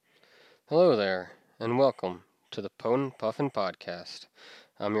Hello there, and welcome to the Puffin podcast.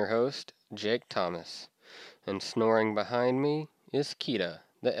 I'm your host, Jake Thomas, and snoring behind me is Kita,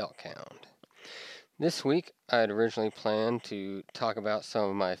 the elk hound. This week, I had originally planned to talk about some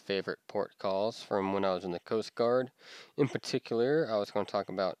of my favorite port calls from when I was in the Coast Guard. In particular, I was going to talk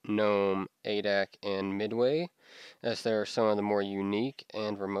about Nome, Adak, and Midway, as they are some of the more unique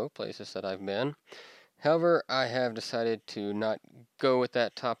and remote places that I've been. However, I have decided to not go with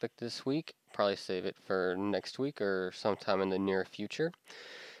that topic this week. Probably save it for next week or sometime in the near future.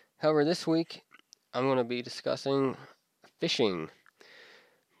 However, this week I'm going to be discussing fishing.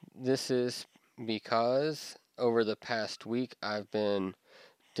 This is because over the past week I've been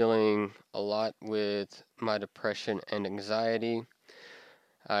dealing a lot with my depression and anxiety.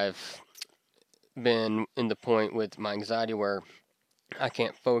 I've been in the point with my anxiety where I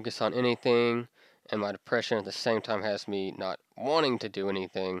can't focus on anything, and my depression at the same time has me not wanting to do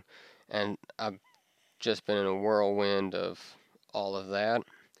anything, and I've just been in a whirlwind of all of that.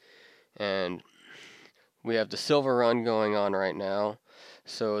 And we have the silver run going on right now,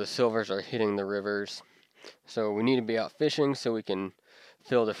 so the silvers are hitting the rivers. So we need to be out fishing so we can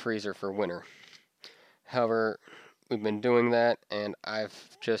fill the freezer for winter. However, we've been doing that, and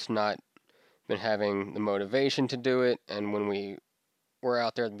I've just not been having the motivation to do it. And when we were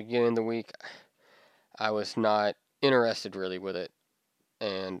out there at the beginning of the week, I was not interested really with it.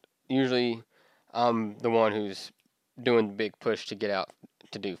 And usually I'm the one who's doing the big push to get out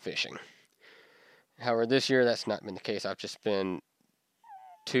to do fishing. However, this year that's not been the case. I've just been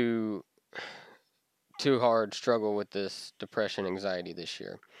too hard struggle with this depression anxiety this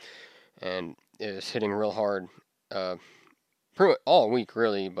year, and it was hitting real hard pretty much all week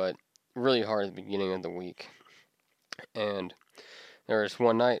really, but really hard at the beginning of the week. And there was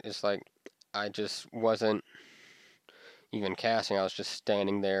one night, it's like I just wasn't even casting. I was just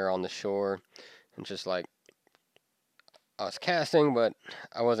standing there on the shore and just like I was casting, but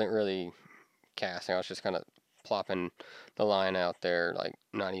I wasn't really casting. I was just kind of plopping the line out there, like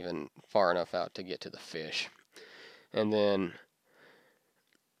not even far enough out to get to the fish. And then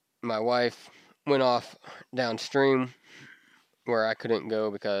my wife went off downstream where I couldn't go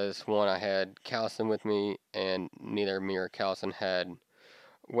because one, I had Calson with me, and neither me or Calson had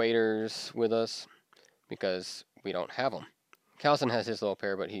waders with us because we don't have them. Calson has his little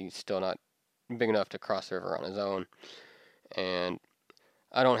pair, but he's still not big enough to cross the river on his own. And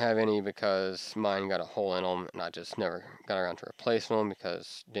I don't have any because mine got a hole in them, and I just never got around to replacing them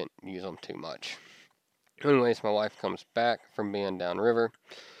because I didn't use them too much. Anyways, my wife comes back from being downriver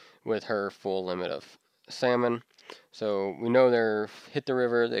with her full limit of salmon. So we know they're hit the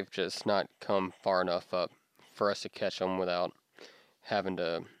river, they've just not come far enough up for us to catch them without having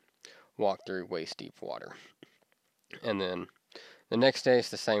to walk through waist deep water. And then the next day it's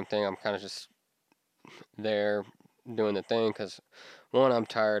the same thing. I'm kind of just there doing the thing because one, I'm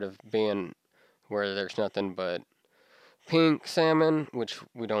tired of being where there's nothing but pink salmon, which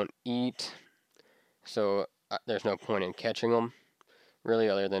we don't eat, so there's no point in catching them really,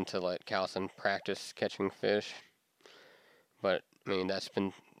 other than to let Calson practice catching fish. But I mean, that's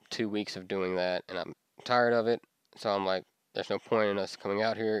been 2 weeks of doing that, and I'm tired of it. So I'm like, there's no point in us coming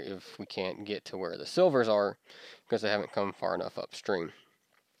out here if we can't get to where the silvers are because they haven't come far enough upstream.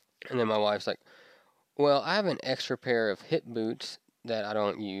 And then my wife's like, well, I have an extra pair of hip boots that I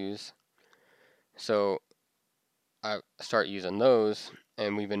don't use, so I start using those,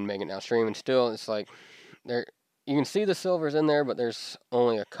 and we've been making it downstream, and still it's like there you can see the silvers in there, but there's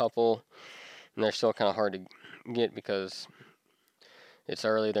only a couple, and they're still kind of hard to get because it's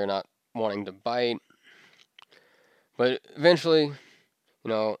early. They're not wanting to bite, but eventually,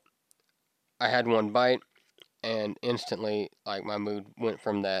 I had one bite, and instantly, like, my mood went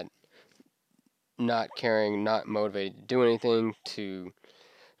from that not caring, not motivated to do anything to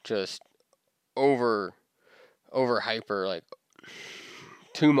just over hyper, like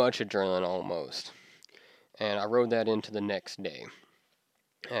too much adrenaline almost. And I rode that into the next day.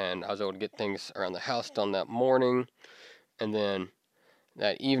 And I was able to get things around the house done that morning. And then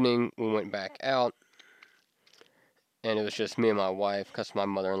that evening, we went back out. And it was just me and my wife because my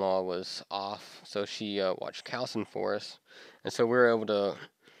mother-in-law was off. So she watched Calson for us. And so we were able to,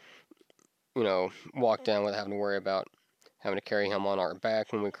 walk down without having to worry about having to carry him on our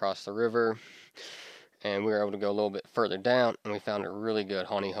back when we crossed the river. And we were able to go a little bit further down, and we found a really good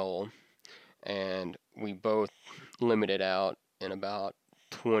honey hole. And we both limited out in about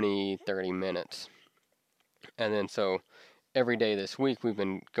 20-30 minutes. And then so every day this week we've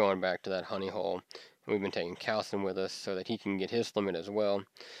been going back to that honey hole, and we've been taking Calson with us so that he can get his limit as well.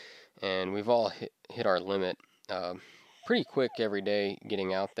 And we've all hit our limit pretty quick every day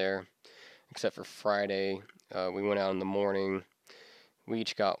getting out there. except for Friday. We went out in the morning. We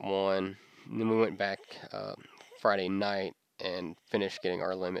each got one. And then we went back Friday night and finished getting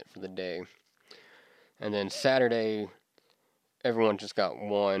our limit for the day. And then Saturday, everyone just got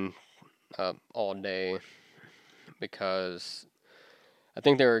one all day because I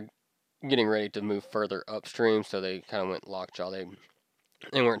think they were getting ready to move further upstream, so they kind of went lockjaw. They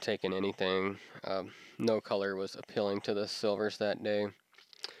weren't taking anything. No color was appealing to the silvers that day.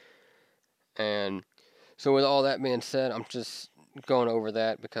 And so with all that being said, I'm just going over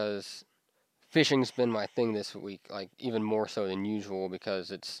that because fishing's been my thing this week, like even more so than usual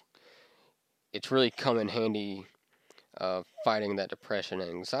because it's really come in handy fighting that depression and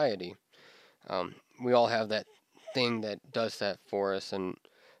anxiety. We all have that thing that does that for us, and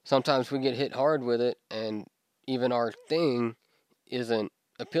sometimes we get hit hard with it, and even our thing isn't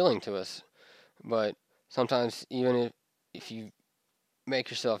appealing to us. But sometimes, even if you make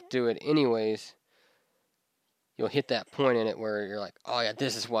yourself do it anyways, you'll hit that point in it where you're like, oh yeah,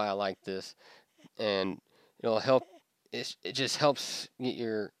 this is why I like this, and it'll help. It just helps get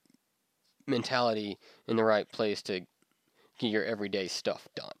your mentality in the right place to get your everyday stuff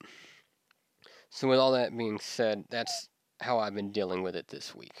done. So with all that being said, that's how I've been dealing with it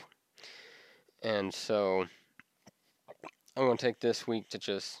this week. And so I'm going to take this week to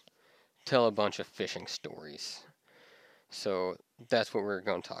just tell a bunch of fishing stories. So that's what we're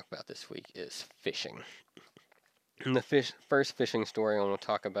going to talk about this week is fishing. And the first fishing story I want to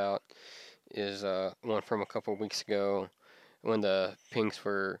talk about is one from a couple weeks ago when the pinks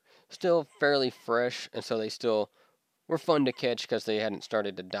were still fairly fresh, and so they still were fun to catch because they hadn't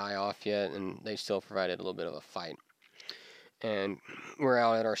started to die off yet, and they still provided a little bit of a fight. And we're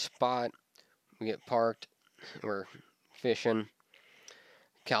out at our spot. We get parked. We're fishing.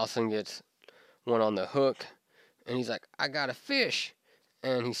 Calson gets one on the hook, and he's like, I got a fish.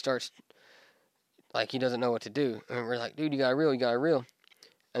 And he starts, like, he doesn't know what to do. And we're like, dude, you got a reel, you got a reel.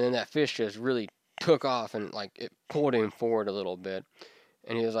 And then that fish just really took off, and, like, it pulled him forward a little bit.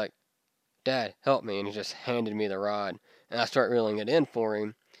 And he was like, Dad, help me. And he just handed me the rod. And I start reeling it in for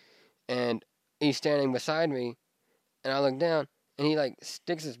him. And he's standing beside me. And I look down, and he, like,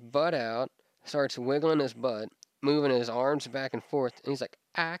 sticks his butt out, starts wiggling his butt, moving his arms back and forth. And he's like,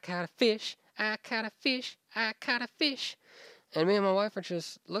 I caught a fish, I caught a fish, I caught a fish. And me and my wife are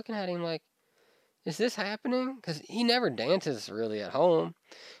just looking at him like, is this happening? Because he never dances really at home.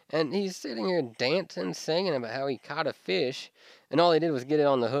 And he's sitting here dancing, singing about how he caught a fish. And all he did was get it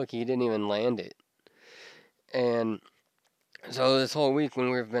on the hook. He didn't even land it. And so this whole week when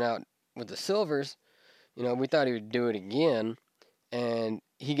we've been out with the silvers, you know, we thought he would do it again. And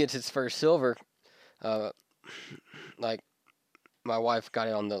he gets his first silver. Like, my wife got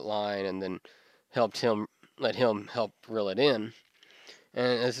it on the line and then let him help reel it in.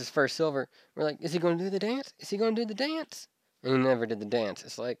 And it's his first silver. We're like, is he going to do the dance? Is he going to do the dance? And he never did the dance.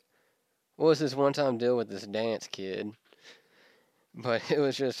 It's like, what was this one-time deal with this dance, kid? But it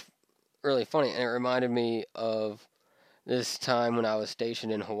was just really funny. And it reminded me of this time when I was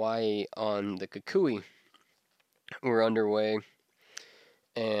stationed in Hawaii on the Kukui. We were underway.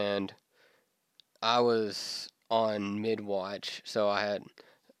 And I was on mid-watch. So I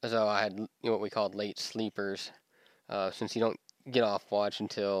had what we called late sleepers. Since you don't get off watch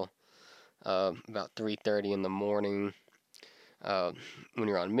until about 3:30 in the morning. When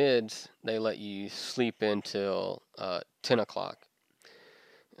you're on mids, they let you sleep until 10 o'clock.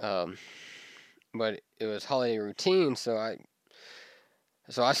 But it was holiday routine, so I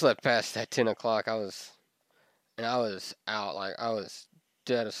slept past that 10 o'clock. I was out, like I was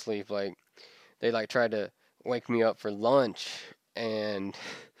dead asleep. Like they like tried to wake me up for lunch, and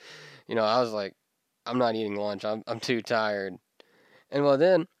you know I was like, I'm not eating lunch. I'm too tired. And well,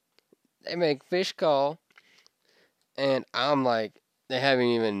 then they make fish call, and I'm like, they haven't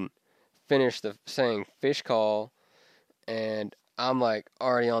even finished the saying fish call, and I'm like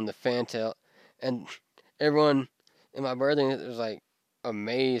already on the fantail, and everyone in my berthing was like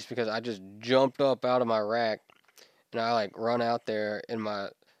amazed because I just jumped up out of my rack, and I like run out there in my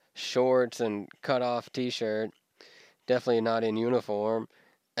shorts and cut off t-shirt, definitely not in uniform,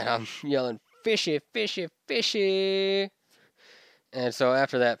 and I'm yelling fishy, fishy, fishy. And so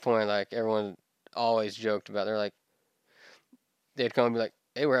after that point, like, everyone always joked about, they'd come and be like,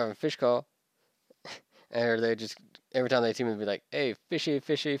 hey, we're having a fish call. Or they just, every time they see me, they'd be like, hey, fishy,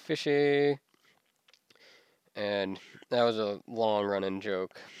 fishy, fishy. And that was a long running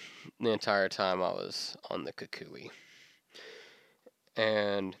joke the entire time I was on the Kukui.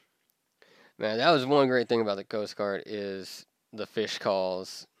 And, man, that was one great thing about the Coast Guard is the fish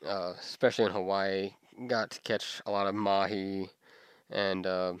calls, especially in Hawaii. Got to catch a lot of mahi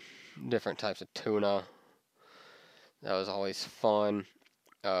and different types of tuna. That was always fun.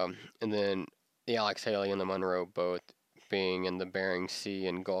 And then the Alex Haley and the Monroe both being in the Bering Sea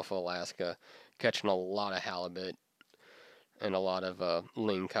and Gulf of Alaska, catching a lot of halibut and a lot of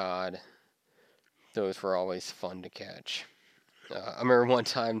lingcod. Those were always fun to catch. I remember one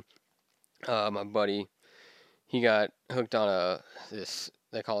time, my buddy, he got hooked on this,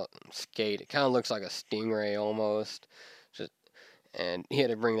 they call it skate. It kind of looks like a stingray almost. Just and he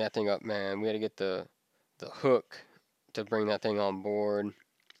had to bring that thing up, man. We had to get the hook to bring that thing on board.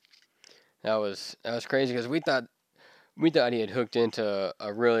 That was crazy because we thought he had hooked into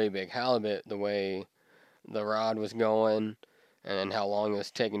a really big halibut the way the rod was going and how long it was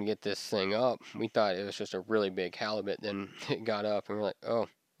taking to get this thing up. We thought it was just a really big halibut. Then it got up and we're like, oh,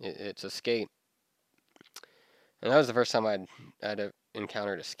 it's a skate. And that was the first time I'd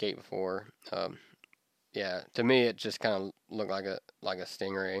encountered a skate before. Yeah, to me it just kind of looked like a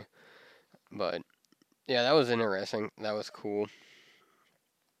stingray. But yeah, that was interesting. That was cool.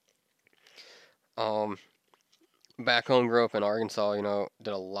 Um, Back home, grew up in Arkansas.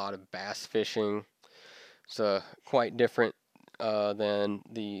 Did a lot of bass fishing. It's quite different than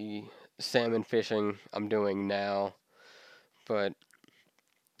the salmon fishing I'm doing now. But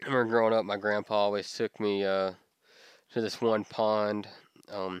I remember growing up, my grandpa always took me to this one pond.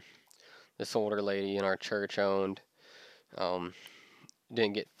 Um, this older lady in our church owned. Um,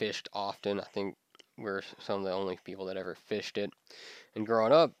 didn't get fished often. I think we're some of the only people that ever fished it. And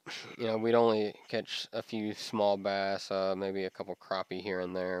growing up, we'd only catch a few small bass, maybe a couple crappie here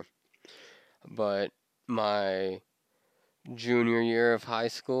and there. But my junior year of high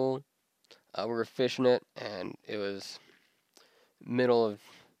school, we were fishing it, and it was middle of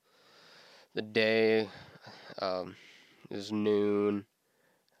the day. It was noon,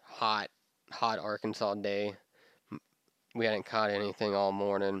 hot, hot Arkansas day. We hadn't caught anything all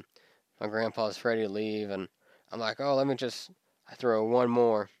morning. My grandpa's ready to leave, and I'm like, oh, I throw one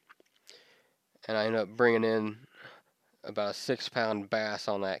more. And I ended up bringing in about a 6 pound bass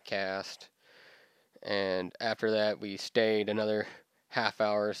on that cast. And after that, we stayed another half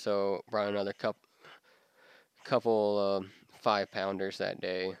hour or so, brought another couple 5 pounders that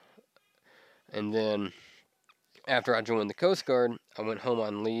day. And then after I joined the Coast Guard, I went home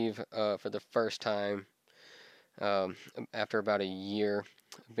on leave for the first time after about a year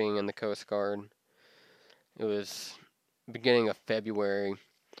being in the Coast Guard. It was beginning of February,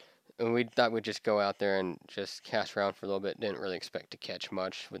 and we thought we'd just go out there and just cast around for a little bit. Didn't really expect to catch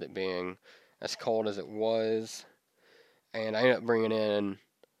much with it being as cold as it was. And I ended up bringing in,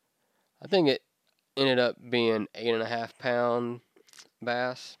 I think it ended up being 8.5 pound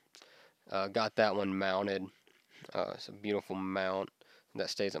bass. Got that one mounted. It's a beautiful mount that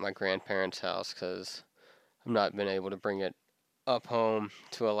stays at my grandparents' house because I've not been able to bring it up home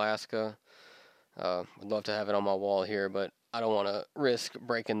to Alaska. Would love to have it on my wall here, but I don't want to risk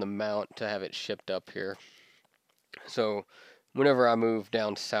breaking the mount to have it shipped up here. So whenever I move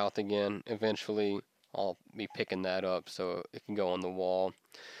down south again, eventually I'll be picking that up so it can go on the wall.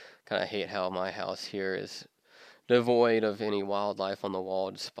 Kind of hate how my house here is devoid of any wildlife on the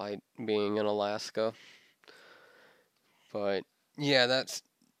wall despite being in Alaska. But yeah, that's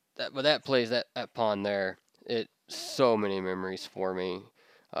that. But that place, that pond there, it so many memories for me.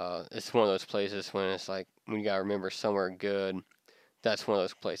 It's one of those places when it's like when you gotta remember somewhere good. That's one of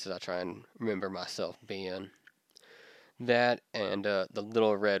those places I try and remember myself being. That and the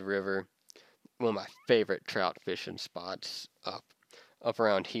Little Red River, one of my favorite trout fishing spots up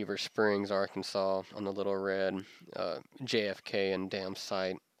around Heber Springs, Arkansas, on the Little Red, JFK and Dam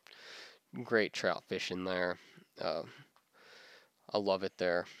site. Great trout fishing there. Uh, I love it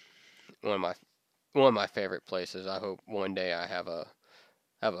there. One of my one of my favorite places. I hope one day I have a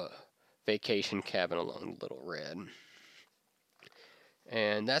vacation cabin along the Little Red.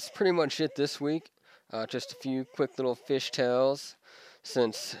 And that's pretty much it this week. Just a few quick little fish tales,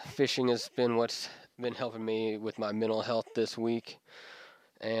 since fishing has been what's been helping me with my mental health this week.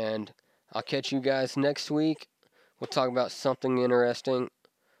 And I'll catch you guys next week. We'll talk about something interesting.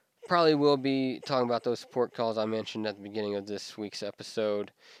 Probably will be talking about those port calls I mentioned at the beginning of this week's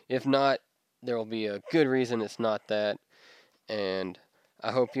episode. If not, there will be a good reason it's not that. And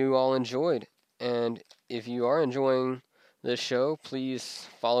I hope you all enjoyed. And if you are enjoying this show, please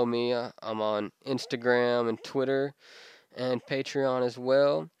follow me. I'm on Instagram and Twitter and Patreon as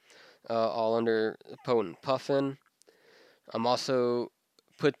well, all under Potent Puffin. I'm also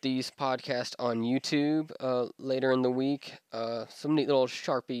put these podcasts on YouTube later in the week. Some neat little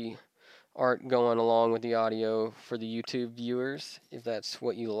Sharpie art going along with the audio for the YouTube viewers. If that's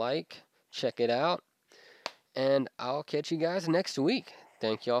what you like, check it out. and I'll catch you guys next week.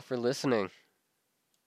 Thank y'all for listening.